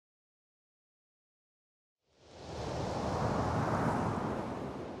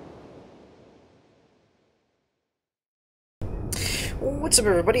What's up,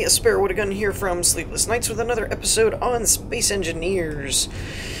 everybody? A Sparrow with a Gun here from Sleepless Nights with another episode on Space Engineers.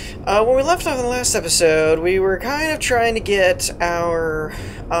 When we left off in the last episode, we were kind of trying to get our,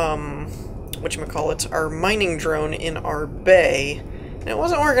 whatchamacallit, our mining drone in our bay, and it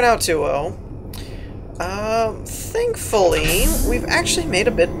wasn't working out too well. Thankfully, we've actually made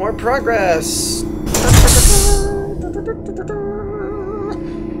a bit more progress.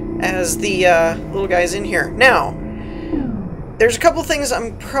 As the, little guy's in here. Now, there's a couple things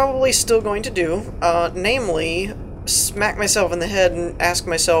I'm probably still going to do, namely, smack myself in the head and ask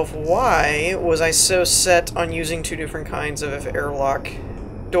myself, why was I so set on using two different kinds of airlock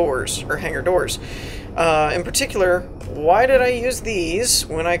doors, or hangar doors? In particular, why did I use these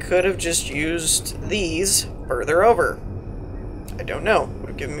when I could have just used these further over? I don't know. Would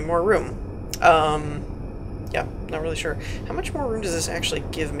have given me more room. Yeah, not really sure. How much more room does this actually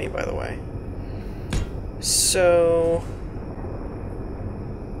give me, by the way? So...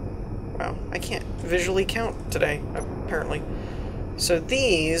 wow, I can't visually count today, apparently. So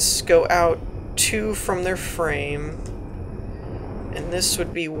these go out 2 from their frame, and this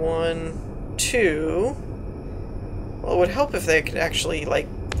would be 1, 2. Well, it would help if they could actually, like,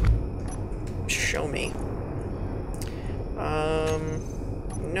 show me.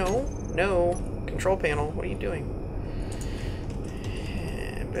 No. Control panel, what are you doing?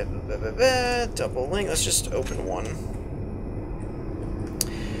 Double link, let's just open one.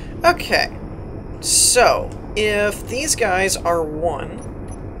 Okay, so, if these guys are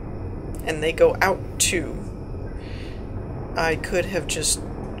 1, and they go out 2, I could have just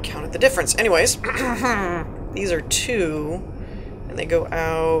counted the difference. Anyways, these are 2, and they go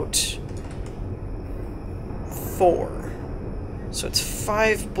out 4. So it's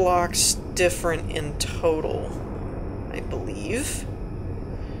 5 blocks different in total, I believe.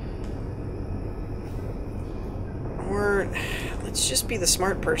 Or... let's just be the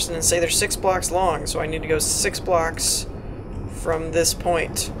smart person and say they're 6 blocks long, so I need to go 6 blocks from this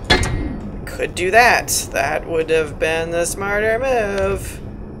point. Could do that. That would have been the smarter move.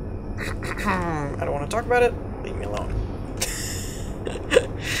 I don't want to talk about it. Leave me alone.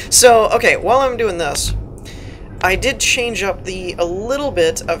 So, okay, while I'm doing this, I did change up a little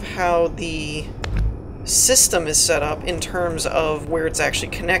bit of how the system is set up in terms of where it's actually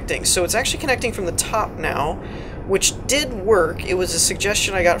connecting. So it's actually connecting from the top now, which did work. It was a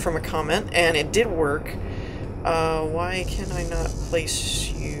suggestion I got from a comment, and it did work. Why can I not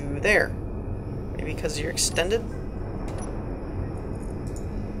place you there? Maybe because you're extended?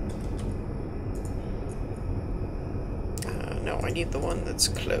 No, I need the one that's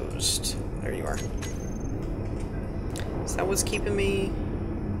closed. There you are. Is that what's keeping me?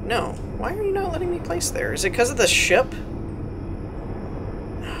 No. Why are you not letting me place there? Is it because of the ship?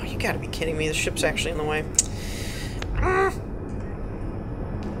 Oh, you gotta be kidding me. The ship's actually in the way.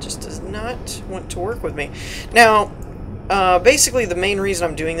 Just does not want to work with me. Now, basically the main reason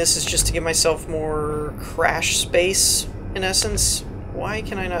I'm doing this is just to give myself more crash space, in essence. Why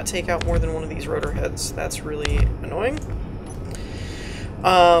can I not take out more than one of these rotor heads? That's really annoying.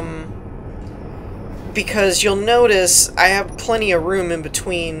 Because you'll notice I have plenty of room in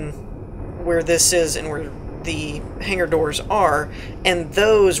between where this is and where the hangar doors are, and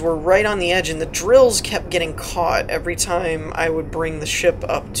those were right on the edge, and the drills kept getting caught every time I would bring the ship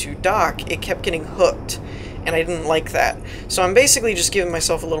up to dock. It kept getting hooked, and I didn't like that. So I'm basically just giving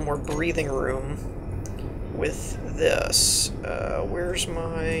myself a little more breathing room with this. Where's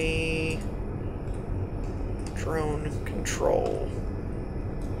my drone control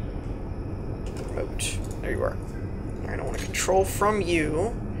remote? There you are. I don't want to control from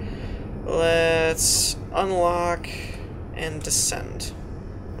you. Let's unlock and descend.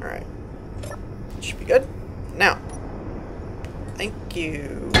 Alright. Should be good. Now. Thank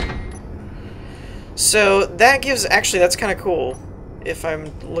you. So that gives... actually, that's kind of cool, if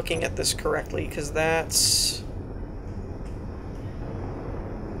I'm looking at this correctly, because that's...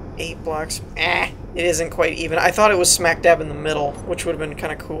 8 blocks. It isn't quite even. I thought it was smack dab in the middle, which would have been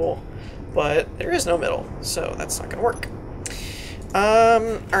kind of cool. But there is no middle, so that's not going to work.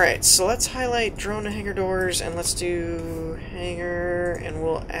 Alright, so let's highlight drone and hangar doors, and let's do hangar, and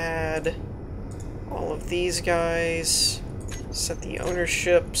we'll add all of these guys, set the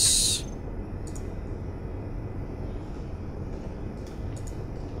ownerships.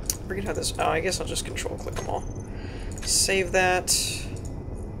 I forget how this, oh, I guess I'll just control click them all. Save that.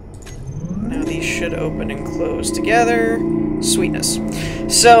 Now these should open and close together. Sweetness.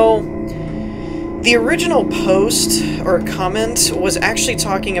 So, the original post, or comment, was actually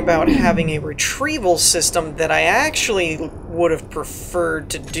talking about having a retrieval system that I actually would have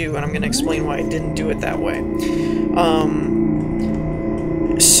preferred to do, and I'm going to explain why I didn't do it that way.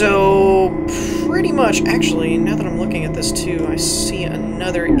 So, pretty much, actually, now that I'm looking at this too, I see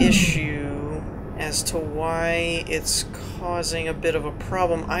another issue as to why it's causing a bit of a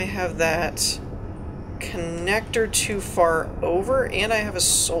problem. I have that connector too far over, and I have a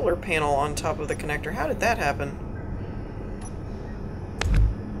solar panel on top of the connector. How did that happen?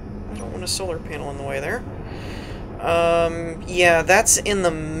 I don't want a solar panel in the way there. Yeah, that's in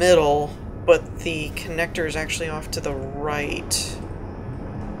the middle, but the connector is actually off to the right.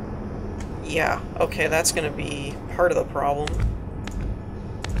 Yeah, okay, that's going to be part of the problem.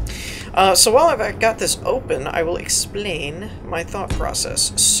 So while I've got this open, I will explain my thought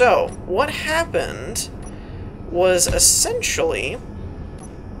process. So, what happened was essentially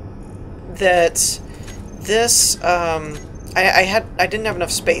that this, I didn't have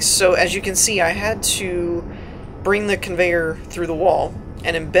enough space. So as you can see, I had to bring the conveyor through the wall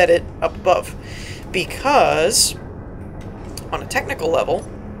and embed it up above, because on a technical level,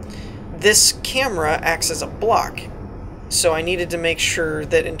 this camera acts as a block. So I needed to make sure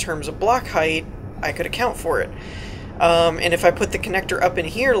that in terms of block height, I could account for it. And if I put the connector up in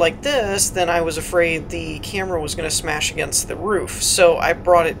here like this, then I was afraid the camera was going to smash against the roof. So I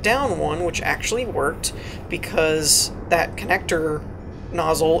brought it down one, which actually worked, because that connector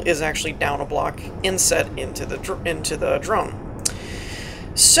nozzle is actually down a block inset into the drone.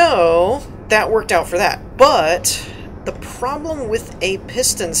 So that worked out for that. But the problem with a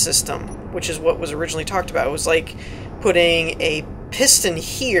piston system, which is what was originally talked about, was like putting a piston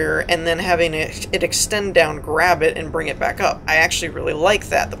here and then having it extend down, grab it, and bring it back up. I actually really like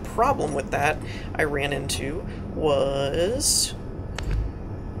that. The problem with that I ran into was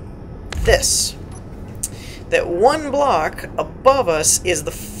this. That one block above us is the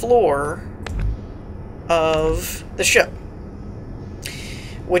floor of the ship,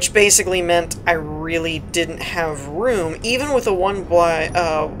 which basically meant I really didn't have room, even with a one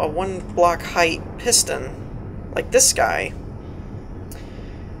block height piston, like this guy.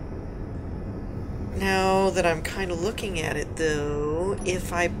 Now that I'm kind of looking at it, though,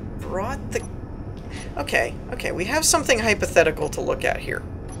 if I brought the... Okay, we have something hypothetical to look at here,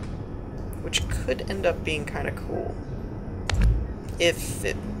 which could end up being kind of cool, if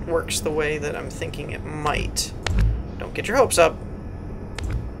it works the way that I'm thinking it might. Don't get your hopes up.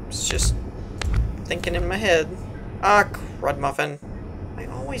 It's just thinking in my head. Ah, crud muffin. I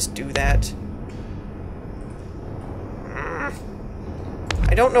always do that.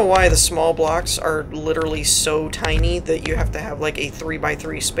 I don't know why the small blocks are literally so tiny that you have to have like a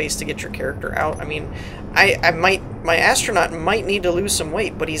 3x3 space to get your character out. I mean, my astronaut might need to lose some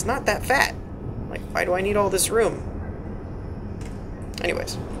weight, but he's not that fat. Like, why do I need all this room?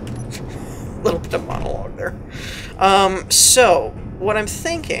 Anyways, a little bit of monologue there. So, what I'm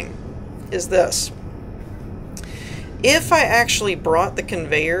thinking is this. If I actually brought the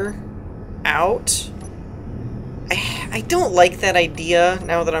conveyor out, I don't like that idea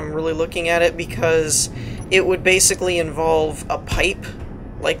now that I'm really looking at it, because it would basically involve a pipe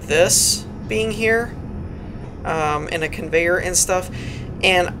like this being here, and a conveyor and stuff,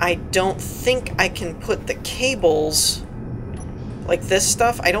 and I don't think I can put the cables like this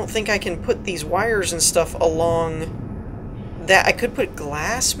stuff. I don't think I can put these wires and stuff along that. I could put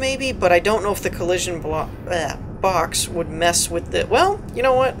glass maybe, but I don't know if the collision box would mess with it. Well, you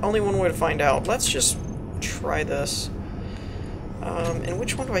know what? Only one way to find out. Let's just try this. And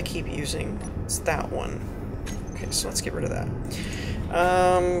which one do I keep using? It's that one. Okay, so let's get rid of that.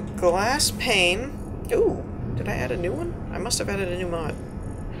 Glass pane. Ooh, did I add a new one? I must have added a new mod.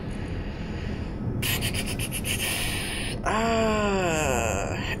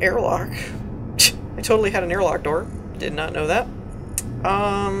 Airlock. I totally had an airlock door. Did not know that.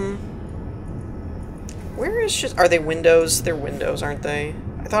 Where is just... Are they windows? They're windows, aren't they?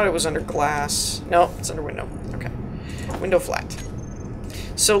 I thought it was under glass. No, it's under window. Okay. Window flat.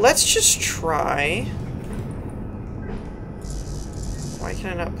 So let's just try... Why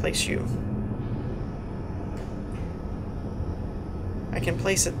can I not place you? I can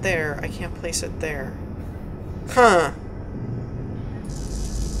place it there. I can't place it there. Huh.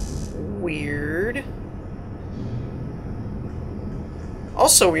 Weird.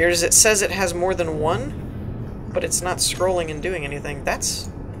 Also weird is it says it has more than one, but it's not scrolling and doing anything. That's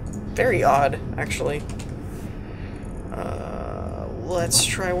very odd, actually. Let's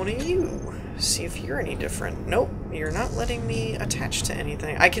try one of you. See if you're any different. Nope, you're not letting me attach to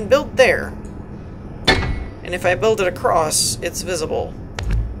anything. I can build there. And if I build it across, it's visible.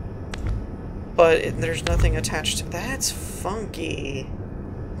 But there's nothing attached to... That's funky.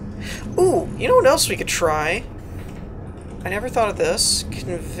 Ooh, you know what else we could try? I never thought of this.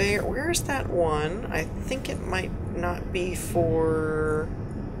 Conveyor... Where's that one? I think it might not be for...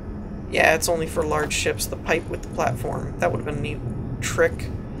 Yeah, it's only for large ships, the pipe with the platform. That would have been a neat trick.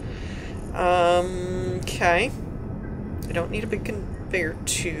 Okay. I don't need a big conveyor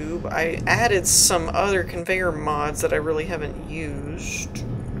tube. I added some other conveyor mods that I really haven't used.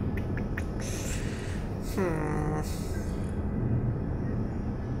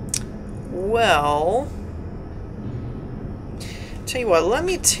 Well, tell you what, let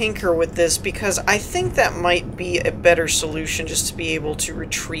me tinker with this because I think that might be a better solution, just to be able to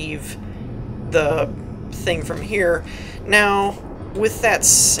retrieve the thing from here. Now, with that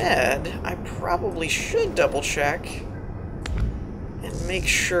said, I probably should double check and make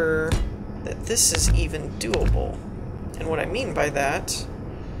sure that this is even doable. And what I mean by that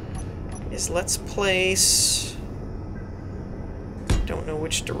is let's place... don't know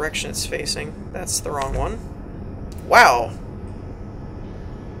which direction it's facing. That's the wrong one. Wow!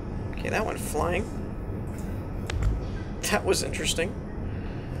 Okay, that went flying. That was interesting.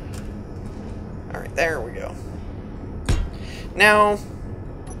 Alright, there we go. Now,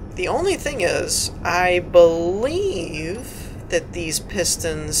 the only thing is, I believe that these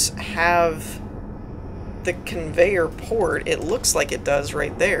pistons have the conveyor port. It looks like it does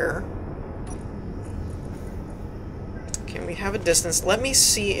right there. Okay, we have a distance. Let me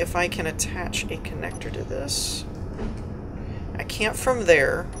see if I can attach a connector to this. I can't from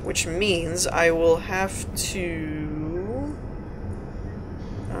there, which means I will have to...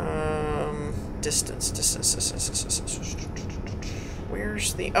 distance.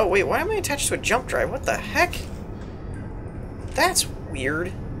 Where's the... oh, wait, why am I attached to a jump drive? What the heck? That's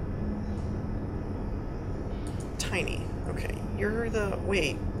weird. Tiny. Okay, you're the...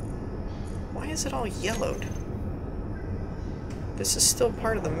 wait. Why is it all yellowed? This is still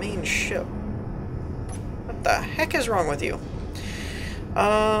part of the main ship. What the heck is wrong with you?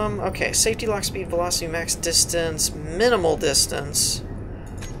 Okay, safety lock speed, velocity, max distance, minimal distance.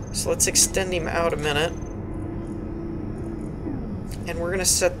 So let's extend him out a minute. And we're gonna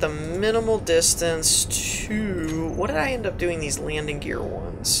set the minimal distance to... what did I end up doing these landing gear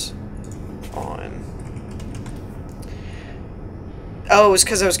ones on? Oh, it was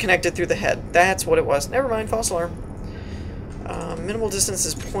because I was connected through the head. That's what it was. Never mind, false alarm. Minimal distance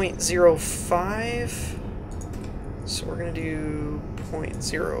is 0.05. So we're going to do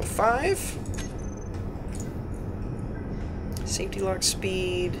 0.05. Safety lock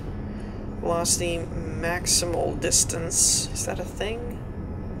speed. Velocity, maximal distance. Is that a thing?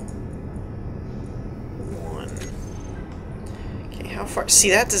 1. Okay, how far?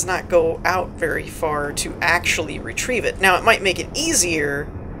 See, that does not go out very far to actually retrieve it. Now, it might make it easier,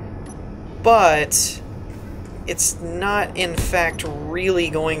 but it's not, in fact,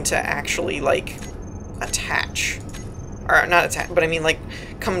 really going to actually, like, attach. Or, not attach, but I mean, like,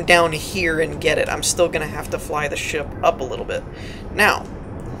 come down here and get it. I'm still going to have to fly the ship up a little bit. Now,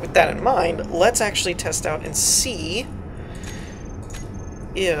 with that in mind, let's actually test out and see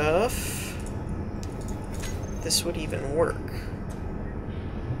if this would even work.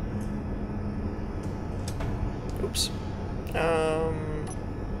 Oops.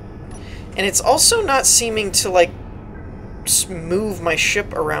 And it's also not seeming to, like, move my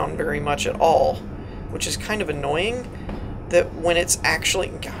ship around very much at all, which is kind of annoying. That when it's actually...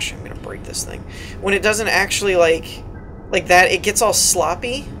 gosh, I'm gonna break this thing. When it doesn't actually, like that, it gets all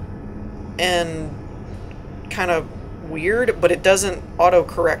sloppy and kind of weird, but it doesn't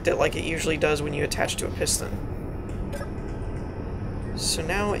auto-correct it like it usually does when you attach to a piston. So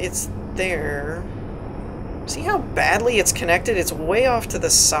now it's there. See how badly it's connected? It's way off to the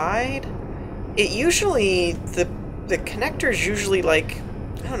side. It usually... the connectors usually, like,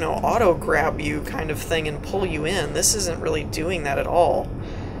 I don't know, auto-grab you kind of thing and pull you in. This isn't really doing that at all.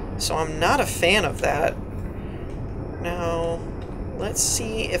 So I'm not a fan of that. Now, let's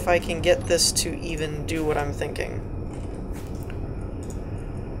see if I can get this to even do what I'm thinking.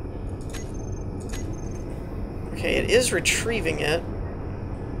 Okay, it is retrieving it.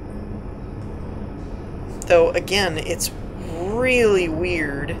 Though, again, it's really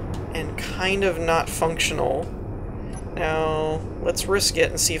weird and kind of not functional. Now, let's risk it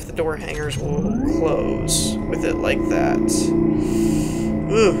and see if the door hangers will close with it like that.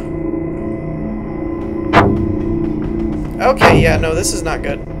 Ugh. Okay, yeah, no, this is not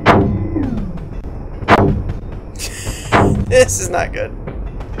good. This is not good.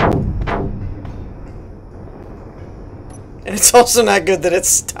 And it's also not good that it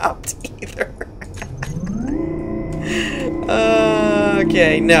stopped either.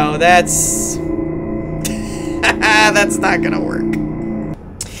 Okay, no, that's... that's not gonna work.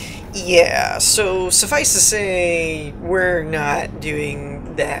 Yeah, so suffice to say, we're not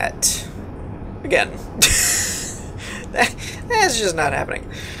doing that again. That's just not happening.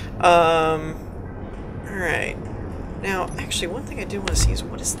 Alright. Now, actually, one thing I do want to see is,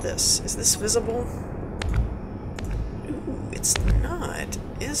 what is this? Is this visible? Ooh, it's not,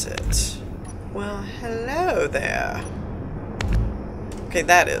 is it? Well, hello there. Okay,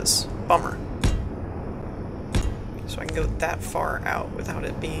 that is. Bummer. So I can go that far out without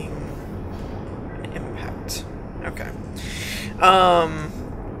it being an impact. Okay.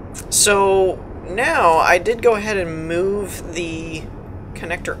 So now I did go ahead and move the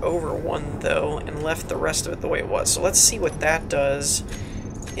connector over one, though, and left the rest of it the way it was. So let's see what that does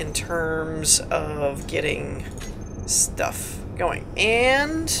in terms of getting stuff going.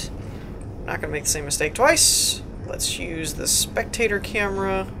 And I'm not going to make the same mistake twice. Let's use the spectator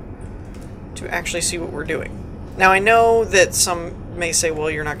camera to actually see what we're doing. Now, I know that some may say, well,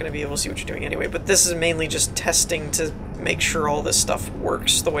 you're not going to be able to see what you're doing anyway, but this is mainly just testing to make sure all this stuff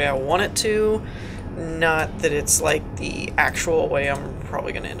works the way I want it to, not that it's like the actual way I'm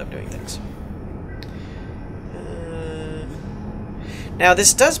probably going to end up doing things. Now,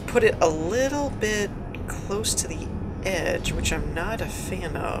 this does put it a little bit close to the edge, which I'm not a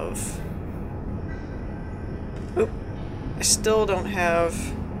fan of. Oop. I still don't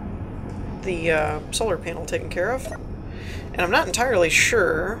have the solar panel taken care of. And I'm not entirely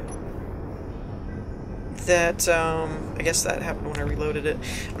sure that, I guess that happened when I reloaded it.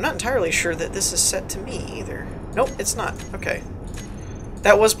 I'm not entirely sure that this is set to me either. Nope, it's not. Okay.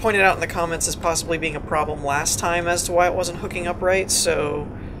 That was pointed out in the comments as possibly being a problem last time as to why it wasn't hooking up right, so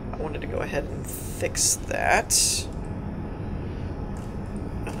I wanted to go ahead and fix that.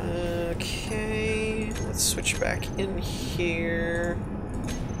 Okay, let's switch back in here.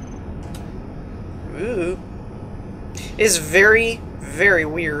 Ooh. It is very, very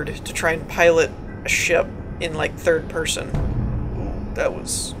weird to try and pilot a ship in, like, third person. Ooh, that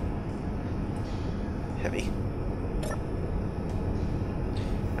was heavy.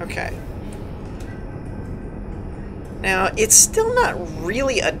 Okay. Now, it's still not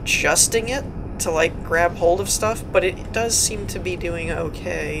really adjusting it to, like, grab hold of stuff, but it does seem to be doing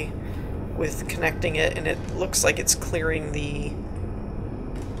okay with connecting it, and it looks like it's clearing the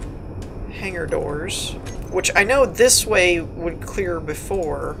hangar doors, which I know this way would clear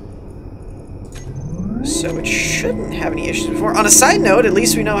before, so it shouldn't have any issues before. On a side note, at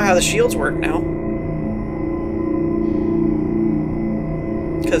least we know how the shields work now,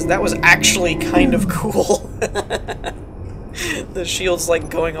 because that was actually kind of cool. The shields, like,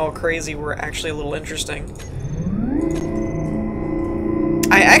 going all crazy were actually a little interesting.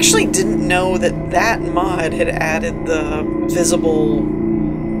 I actually didn't know that that mod had added the visible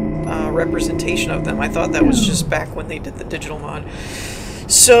representation of them. I thought that was just back when they did the digital mod.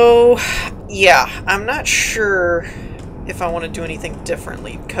 So, yeah, I'm not sure if I want to do anything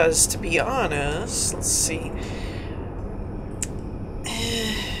differently, because, to be honest, let's see.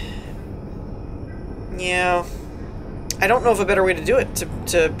 Yeah, I don't know of a better way to do it,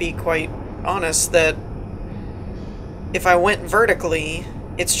 to be quite honest, that if I went vertically,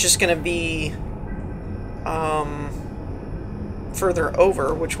 it's just going to be further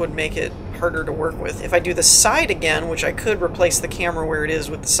over, which would make it harder to work with. If I do the side again, which I could replace the camera where it is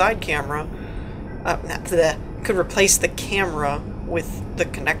with the side camera, could replace the camera with the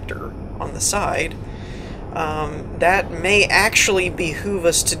connector on the side, that may actually behoove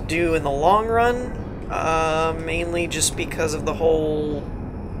us to do in the long run, mainly just because of the whole,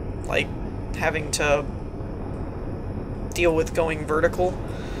 like, having to deal with going vertical,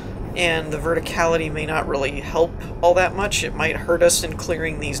 and the verticality may not really help all that much. It might hurt us in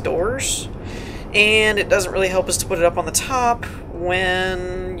clearing these doors, and it doesn't really help us to put it up on the top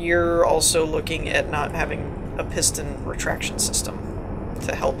when you're also looking at not having a piston retraction system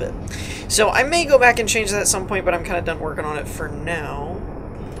to help it. So I may go back and change that at some point, but I'm kind of done working on it for now.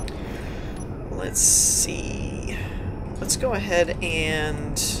 Let's see. Let's go ahead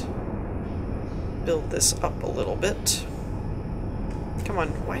and build this up a little bit. Come on,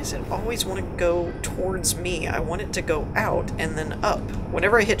 why does it always want to go towards me? I want it to go out and then up.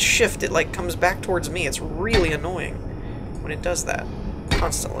 Whenever I hit shift, it, like, comes back towards me. It's really annoying when it does that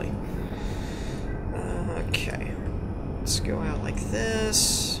constantly. Okay. Let's go out like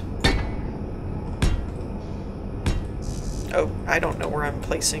this. Oh, I don't know where I'm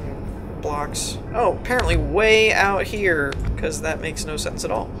placing blocks. Oh, apparently way out here, because that makes no sense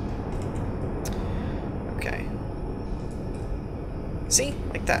at all. Okay. See?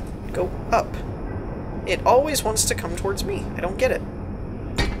 Like that. Go up. It always wants to come towards me. I don't get it.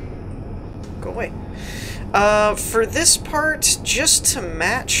 Go away. For this part, just to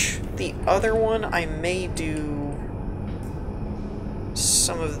match the other one, I may do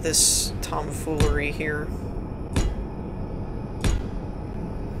some of this tomfoolery here.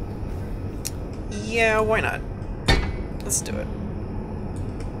 Yeah, why not? Let's do it.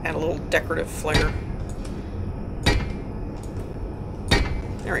 Add a little decorative flair.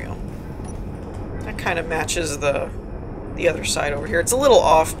 There we go. That kind of matches the other side over here. It's a little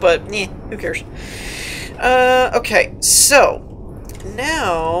off, but who cares? Okay, so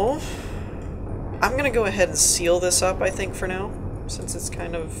now I'm gonna go ahead and seal this up, I think, for now, since it's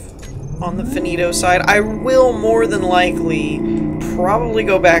kind of on the finito side. I will more than likely probably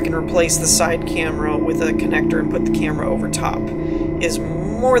go back and replace the side camera with a connector and put the camera over top, is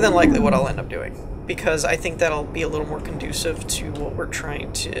more than likely what I'll end up doing, because I think that'll be a little more conducive to what we're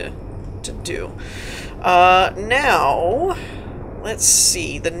trying to do. Now, let's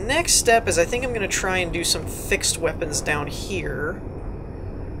see. The next step is I think I'm going to try and do some fixed weapons down here.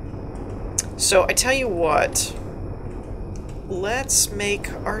 So I tell you what, let's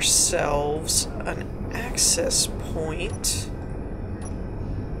make ourselves an access point,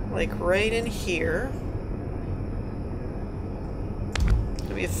 like right in here.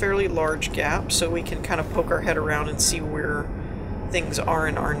 It'll be a fairly large gap, so we can kind of poke our head around and see where things are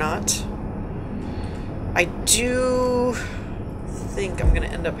and are not. I do think I'm going to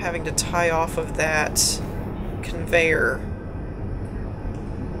end up having to tie off of that conveyor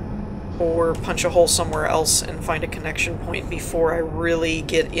or punch a hole somewhere else and find a connection point before I really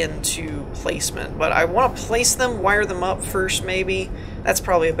get into placement. But I want to place them, wire them up first maybe. That's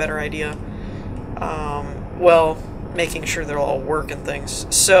probably a better idea. Well, making sure they'll all work and things.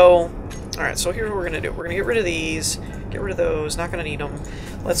 So, alright, so here's what we're going to do. We're going to get rid of these, get rid of those, not going to need them.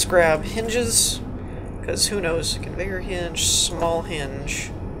 Let's grab hinges, because who knows, conveyor hinge, small hinge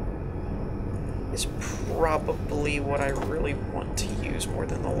is probably what I really want to use more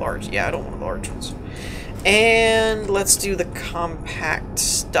than the large. Yeah, I don't want the large ones. And let's do the compact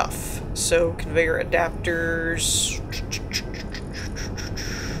stuff. So conveyor adapters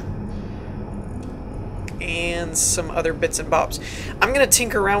and some other bits and bobs. I'm going to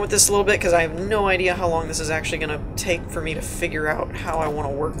tinker around with this a little bit because I have no idea how long this is actually going to take for me to figure out how I want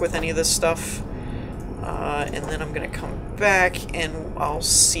to work with any of this stuff. And then I'm going to come back and I'll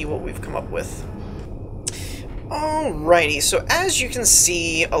see what we've come up with. Alrighty, so as you can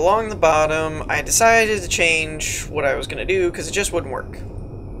see along the bottom, I decided to change what I was going to do because it just wouldn't work.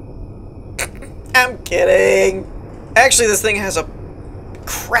 I'm kidding! Actually, this thing has a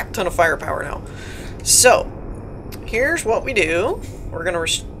crap ton of firepower now. So, here's what we do. We're going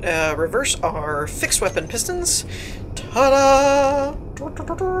to reverse our fixed weapon pistons. Ta-da!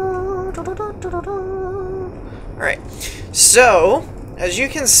 Alright, so, as you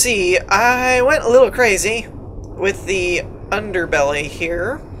can see, I went a little crazy with the underbelly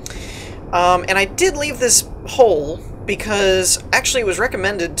here. And I did leave this hole because actually it was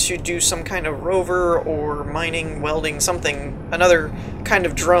recommended to do some kind of rover or mining, welding, something, another kind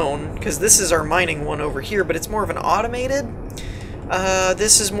of drone, because this is our mining one over here, but it's more of an automated.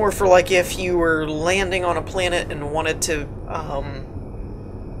 This is more for like if you were landing on a planet and wanted to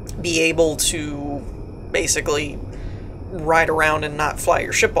be able to basically ride around and not fly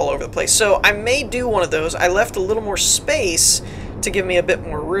your ship all over the place. So I may do one of those. I left a little more space to give me a bit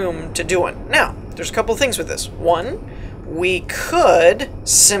more room to do it. Now, there's a couple things with this. One, we could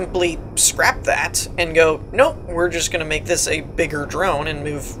simply scrap that and go, nope, we're just going to make this a bigger drone and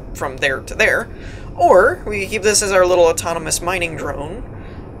move from there to there. Or we keep this as our little autonomous mining drone,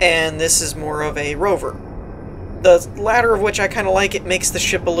 and this is more of a rover. The latter of which I kind of like. It makes the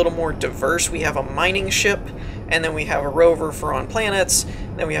ship a little more diverse. We have a mining ship, and then we have a rover for on planets,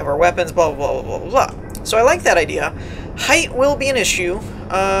 then we have our weapons, blah, blah, blah, blah, blah. So I like that idea. Height will be an issue,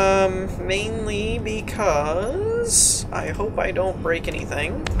 mainly because I hope I don't break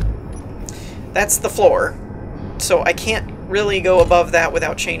anything. That's the floor, so I can't really go above that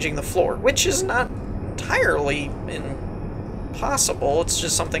without changing the floor, which is not entirely impossible. It's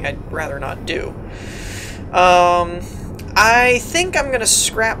just something I'd rather not do. I think I'm going to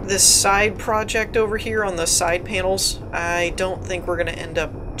scrap this side project over here on the side panels. I don't think we're going to end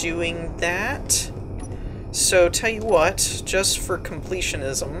up doing that. So tell you what, just for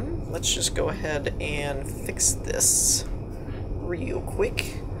completionism, let's just go ahead and fix this real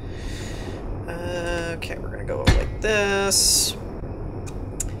quick. Okay, we're going to go like this.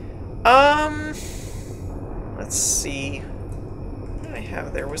 Let's see. What did I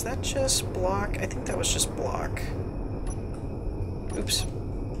have there? Was that just block? I think that was just block. Oops.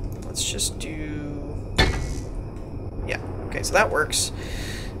 Let's just do... Yeah, okay, so that works.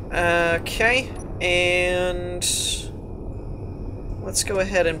 Okay, and let's go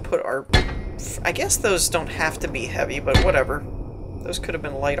ahead and put our... I guess those don't have to be heavy, but whatever. Those could have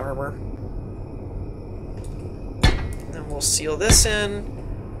been light armor. And then we'll seal this in.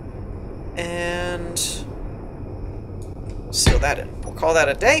 And seal that in. We'll call that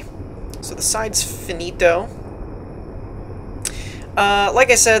a day. So the side's finito. Like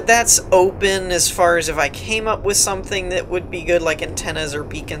I said, that's open as far as if I came up with something that would be good, like antennas or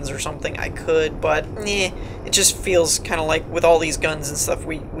beacons or something, I could, but it just feels kind of like with all these guns and stuff,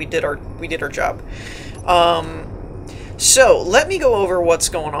 we did our job. So let me go over what's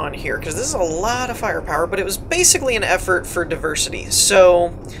going on here, because this is a lot of firepower, but it was basically an effort for diversity.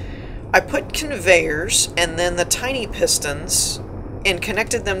 So I put conveyors and then the tiny pistons and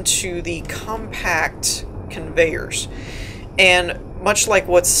connected them to the compact conveyors. And much like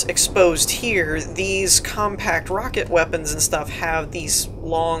what's exposed here, these compact rocket weapons and stuff have these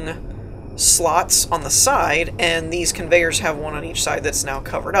long slots on the side, and these conveyors have one on each side that's now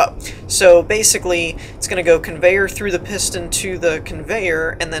covered up. So basically, it's going to go conveyor through the piston to the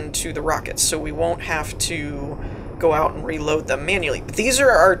conveyor and then to the rockets, so we won't have to go out and reload them manually. But these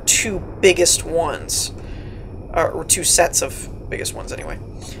are our two biggest ones, or two sets of biggest ones anyway.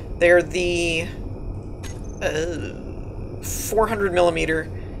 They're the 400 millimeter,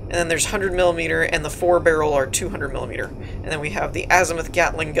 and then there's 100 millimeter, and the 4-barrel are 200 millimeter. And then we have the azimuth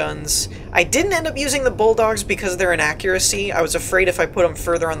Gatling guns. I didn't end up using the bulldogs because they're an accuracy. I was afraid if I put them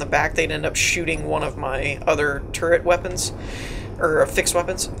further on the back, they'd end up shooting one of my other turret weapons, or fixed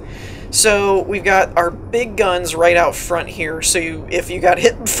weapons. So we've got our big guns right out front here. So if you got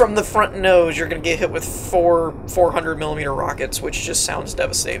hit from the front nose, you're going to get hit with 400 millimeter rockets, which just sounds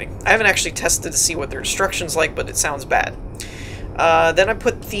devastating. I haven't actually tested to see what their destruction's like, but it sounds bad. Then I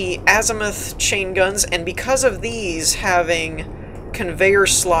put the azimuth chain guns, and because of these having conveyor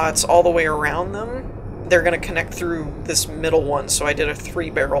slots all the way around them, they're going to connect through this middle one. So I did a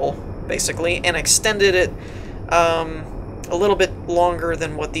 3-barrel, basically, and extended it a little bit longer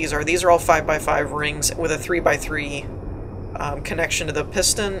than what these are. These are all 5x5 rings with a 3x3 connection to the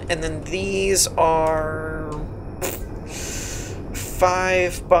piston, and then these are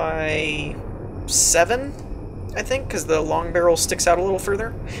 5x7, I think, because the long barrel sticks out a little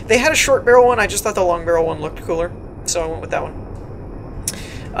further. They had a short barrel one, I just thought the long barrel one looked cooler, so I went with that one.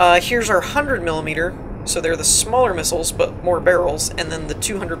 Here's our 100 millimeter, so they're the smaller missiles, but more barrels, and then the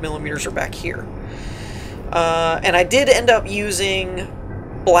 200 millimeters are back here. And I did end up using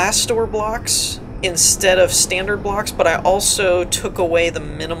blast door blocks instead of standard blocks, but I also took away the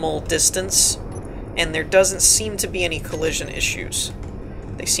minimal distance, and there doesn't seem to be any collision issues.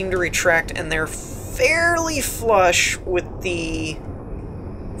 They seem to retract, and they're fairly flush with the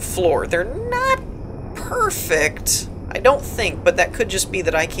floor. They're not perfect, I don't think, but that could just be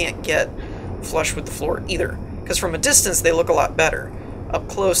that I can't get flush with the floor either, because from a distance they look a lot better. Up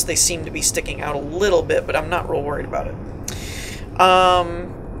close, they seem to be sticking out a little bit, but I'm not real worried about it.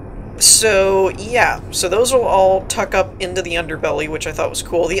 So, yeah. So those will all tuck up into the underbelly, which I thought was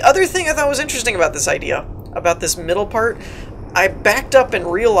cool. The other thing I thought was interesting about this idea, about this middle part, I backed up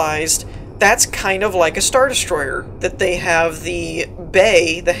and realized that's kind of like a Star Destroyer, that they have the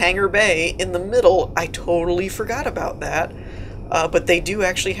bay, the hangar bay, in the middle. I totally forgot about that. But they do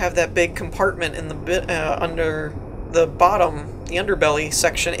actually have that big compartment in the under the bottom, the underbelly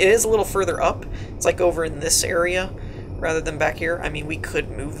section. It is a little further up. It's like over in this area rather than back here. I mean, we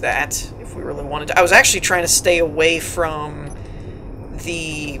could move that if we really wanted to. I was actually trying to stay away from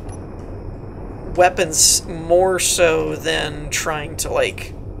the weapons more so than trying to,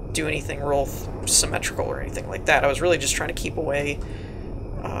 like, do anything real symmetrical or anything like that. I was really just trying to keep away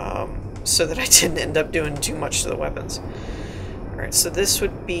so that I didn't end up doing too much to the weapons. Alright, so this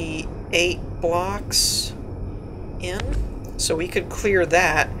would be 8 blocks in, so we could clear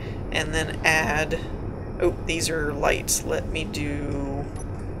that and then add, oh, these are lights. Let me do,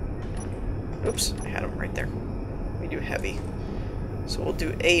 oops, I had them right there. Let me do heavy. So we'll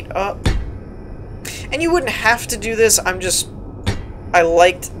do 8 up. And you wouldn't have to do this, I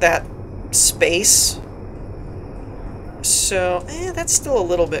liked that space. So, that's still a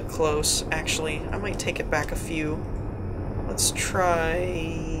little bit close, actually. I might take it back a few. Let's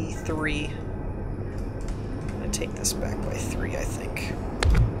try 3. I'm going to take this back by 3, I think.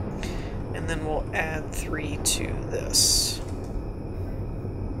 And then we'll add 3 to this.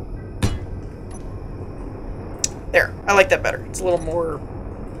 There, I like that better. It's a little more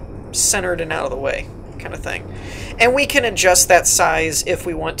centered and out of the way kind of thing. And we can adjust that size if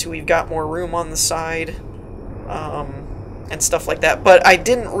we want to. We've got more room on the side and stuff like that. But I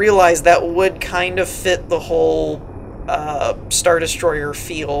didn't realize that would kind of fit the whole Star Destroyer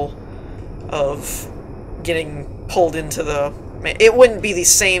feel of getting pulled into the... It wouldn't be the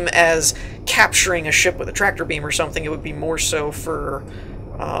same as capturing a ship with a tractor beam or something. It would be more so for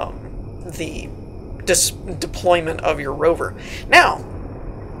the deployment of your rover. Now,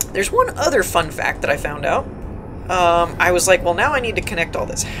 There's one other fun fact that I found out. I was like, well, now I need to connect all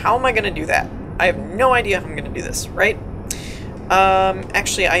this. How am I going to do that? I have no idea how I'm going to do this, right?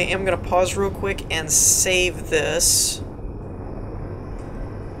 Actually, I am going to pause real quick and save this.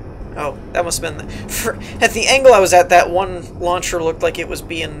 Oh, that must have been... at the angle I was at, that one launcher looked like it was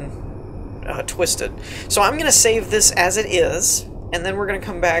being twisted. So I'm going to save this as it is, and then we're going to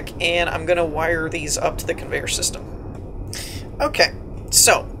come back and I'm going to wire these up to the conveyor system. Okay,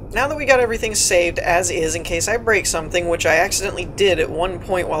 so now that we got everything saved as is, in case I break something, which I accidentally did at one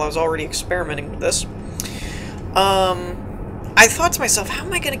point while I was already experimenting with this, I thought to myself, how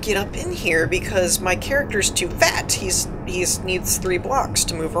am I going to get up in here because my character's too fat. He needs 3 blocks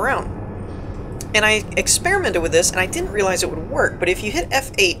to move around. And I experimented with this, and I didn't realize it would work, but if you hit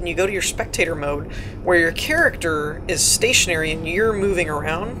F8 and you go to your spectator mode, where your character is stationary and you're moving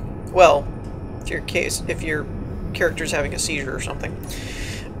around, well, if your character's having a seizure or something,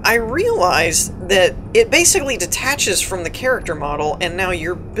 I realized that it basically detaches from the character model, and now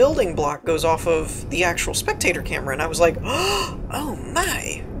your building block goes off of the actual spectator camera, and I was like, oh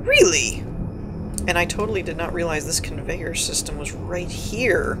my, really? And I totally did not realize this conveyor system was right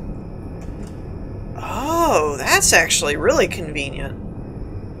here. Oh, that's actually really convenient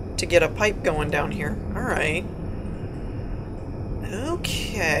to get a pipe going down here. Alright.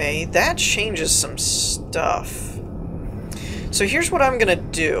 Okay, that changes some stuff. So here's what I'm gonna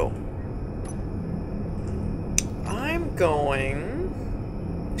do. I'm going...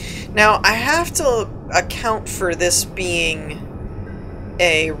 Now, I have to account for this being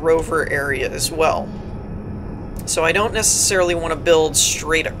a rover area as well. So I don't necessarily want to build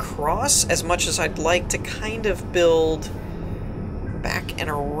straight across as much as I'd like to kind of build back and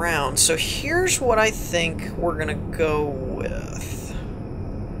around. So here's what I think we're going to go with.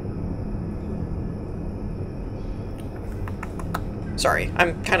 Sorry,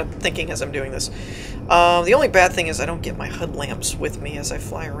 I'm kind of thinking as I'm doing this. The only bad thing is I don't get my HUD lamps with me as I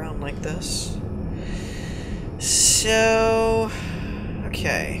fly around like this. So,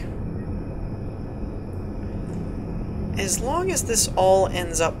 okay. As long as this all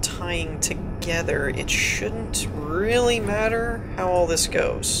ends up tying together, it shouldn't really matter how all this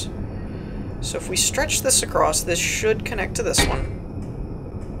goes. So if we stretch this across, this should connect to this one.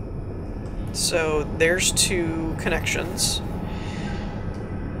 So there's 2 connections.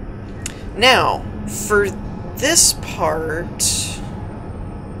 Now, for this part...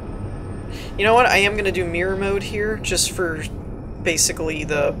 You know what? I am going to do mirror mode here, just for basically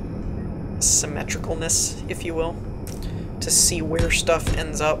the symmetricalness, if you will. To see where stuff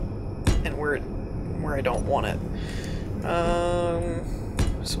ends up and where I don't want it.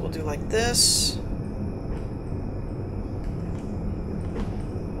 So we'll do like this.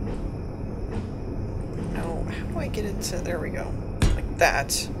 No, how do I get it to... There we go. Like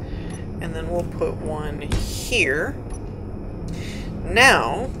that. And then we'll put one here.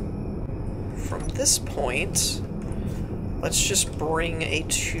 Now, from this point, let's just bring a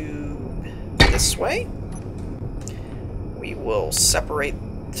tube this way. We will separate...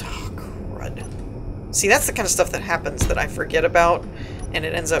 Oh, crud. See, that's the kind of stuff that happens that I forget about, and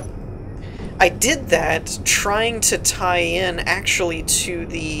it ends up... I did that trying to tie in, actually, to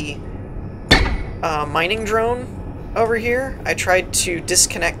the mining drone over here. I tried to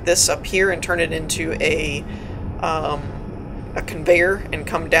disconnect this up here and turn it into a conveyor and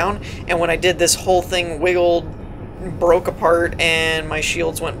come down, and when I did, this whole thing wiggled, broke apart, and my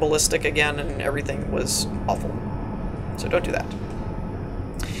shields went ballistic again, and everything was awful. So don't do that.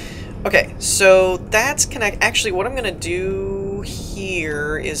 Okay, so that's actually what I'm gonna do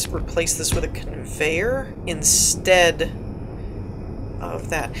here is replace this with a conveyor instead of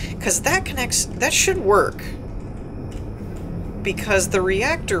that, because that connects. That should work because the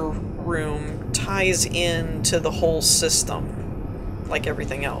reactor room ties into the whole system like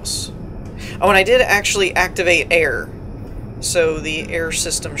everything else. Oh, and I did actually activate air, so the air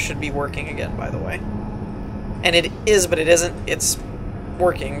system should be working again, by the way. And it is, but it isn't. It's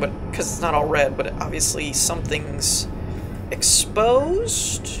working, but because it's not all red, but obviously something's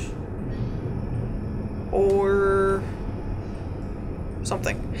exposed or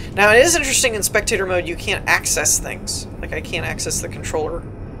something. Now, it is interesting in spectator mode you can't access things. Like, I can't access the controller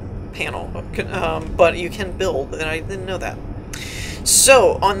panel, but you can build, and I didn't know that.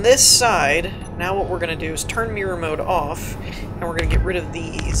 So, on this side, now what we're going to do is turn mirror mode off, and we're going to get rid of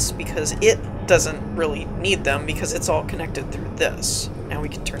these, because it doesn't really need them, because it's all connected through this. Now we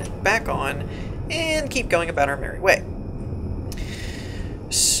can turn it back on, and keep going about our merry way.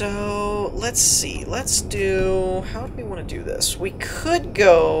 So, let's see, let's do... How do we want to do this? We could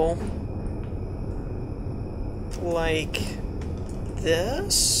go... like...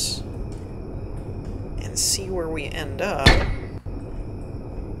 this and see where we end up.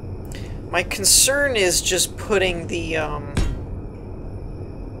 My concern is just putting the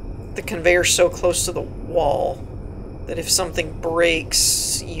conveyor so close to the wall that if something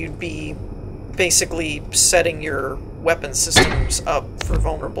breaks, you'd be basically setting your weapon systems up for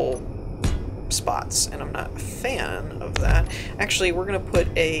vulnerable spots, and I'm not a fan of that. Actually, we're going to put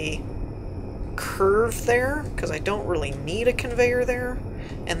a curve there, because I don't really need a conveyor there,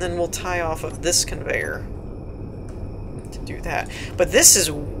 and then we'll tie off of this conveyor to do that. But this is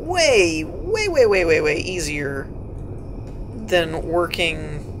way easier than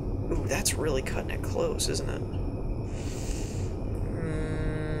working... Ooh, that's really cutting it close, isn't it?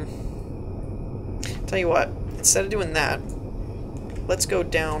 Tell you what, instead of doing that, let's go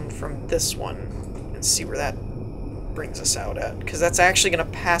down from this one and see where that brings us out at. Because that's actually going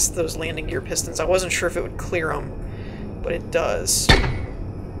to pass those landing gear pistons. I wasn't sure if it would clear them, but it does.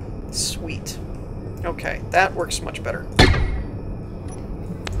 Sweet. Okay, that works much better.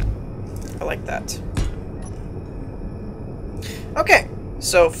 I like that. Okay,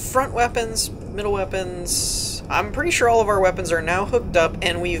 so front weapons, middle weapons. I'm pretty sure all of our weapons are now hooked up,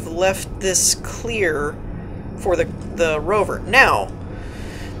 and we've left this clear for the rover. Now,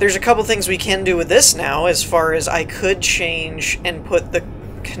 there's a couple things we can do with this now, as far as I could change and put the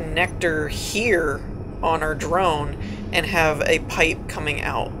connector here on our drone and have a pipe coming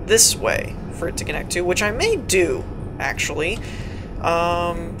out this way for it to connect to, which I may do, actually.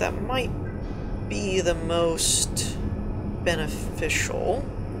 That might be the most beneficial.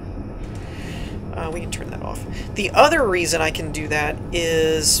 We can turn that off. The other reason I can do that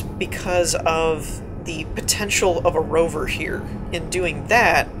is because of the potential of a rover here. In doing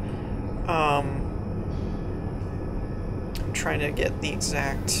that, I'm trying to get the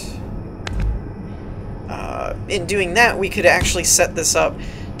exact... in doing that, we could actually set this up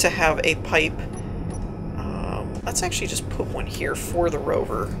to have a pipe. Let's actually just put one here for the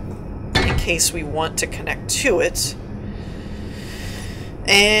rover, in case we want to connect to it.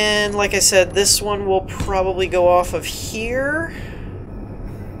 And like I said, this one will probably go off of here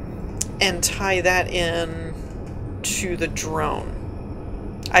and tie that in to the drone.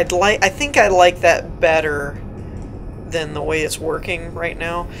 I think I like that better than the way it's working right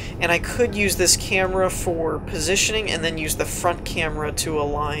now. And I could use this camera for positioning and then use the front camera to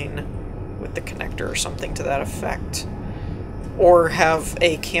align with the connector or something to that effect. Or have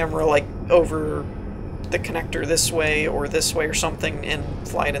a camera like over the connector this way or something and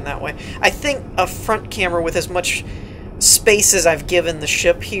fly it in that way. I think a front camera with as much space as I've given the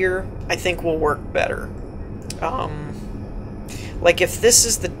ship here, I think will work better. Like if this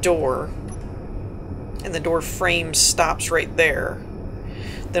is the door and the door frame stops right there,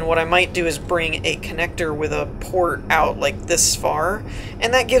 then what I might do is bring a connector with a port out like this far,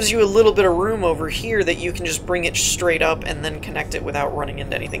 and that gives you a little bit of room over here that you can just bring it straight up and then connect it without running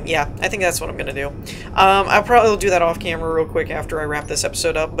into anything. Yeah, I think that's what I'm going to do. I'll probably do that off camera real quick after I wrap this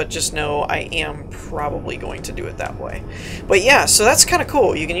episode up, but just know I am probably going to do it that way. But yeah, so that's kind of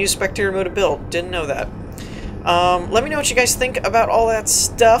cool. You can use spectator mode to build. Didn't know that. Let me know what you guys think about all that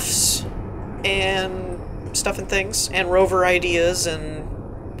stuff and things, and rover ideas and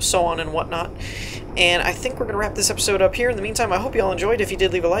so on and whatnot. And I think we're going to wrap this episode up here. In the meantime, I hope you all enjoyed. If you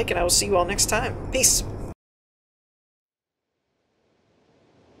did, leave a like, and I will see you all next time. Peace!